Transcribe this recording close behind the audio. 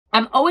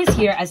I'm always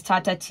here as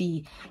Tata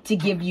T to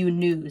give you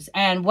news.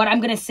 And what I'm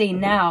going to say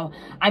now,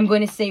 I'm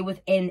going to say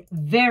with a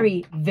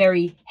very,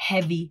 very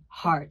heavy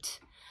heart.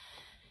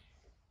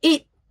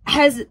 It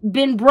has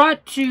been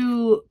brought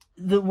to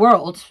the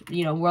world,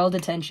 you know, world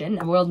attention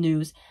and world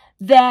news,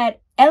 that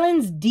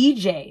Ellen's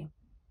DJ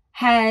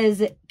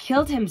has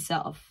killed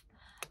himself.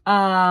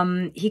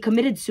 He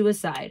committed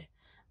suicide.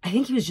 I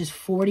think he was just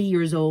 40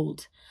 years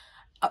old.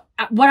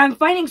 What I'm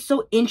finding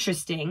so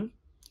interesting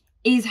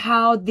is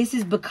how this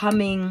is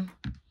becoming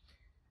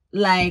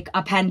like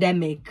a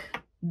pandemic,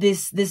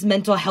 this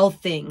mental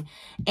health thing,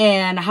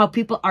 and how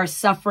people are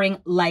suffering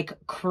like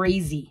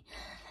crazy.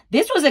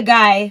 This was a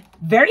guy,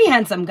 very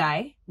handsome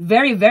guy,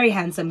 very, very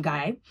handsome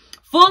guy.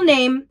 Full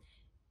name,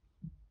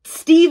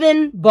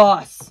 Stephen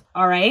Boss,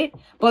 all right?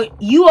 But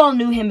you all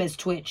knew him as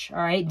Twitch,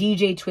 all right?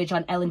 DJ Twitch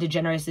on Ellen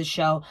DeGeneres'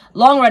 show.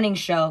 Long-running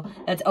show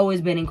that's always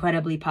been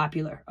incredibly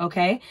popular,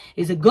 okay?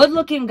 He's a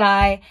good-looking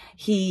guy.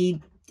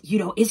 He, you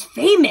know, is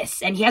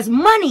famous, and he has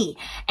money,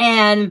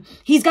 and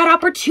he's got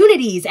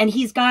opportunities, and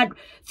he's got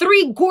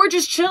 3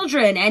 gorgeous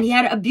children, and he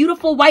had a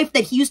beautiful wife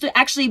that he used to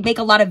actually make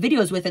a lot of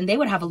videos with, and they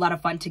would have a lot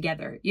of fun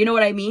together. You know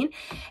what I mean?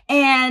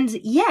 And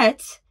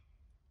yet,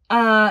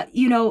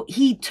 you know,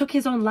 he took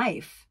his own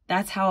life.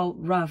 That's how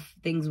rough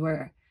things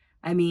were.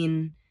 I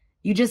mean,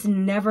 you just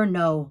never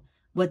know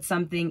what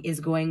something is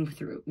going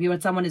through, you know,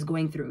 what someone is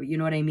going through. You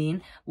know what I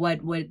mean?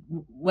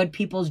 What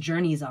people's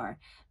journeys are.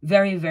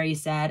 Very, very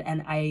sad.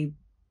 And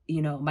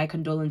you know, my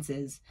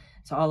condolences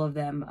to all of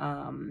them.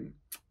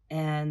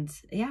 And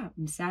yeah,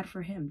 I'm sad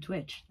for him,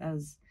 Twitch. That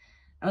was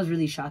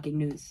really shocking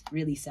news,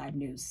 really sad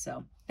news.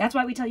 So that's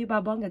why we tell you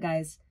about Bonga,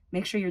 guys.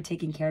 Make sure you're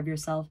taking care of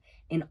yourself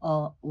in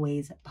all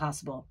ways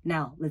possible.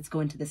 Now, let's go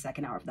into the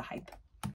second hour of the hype.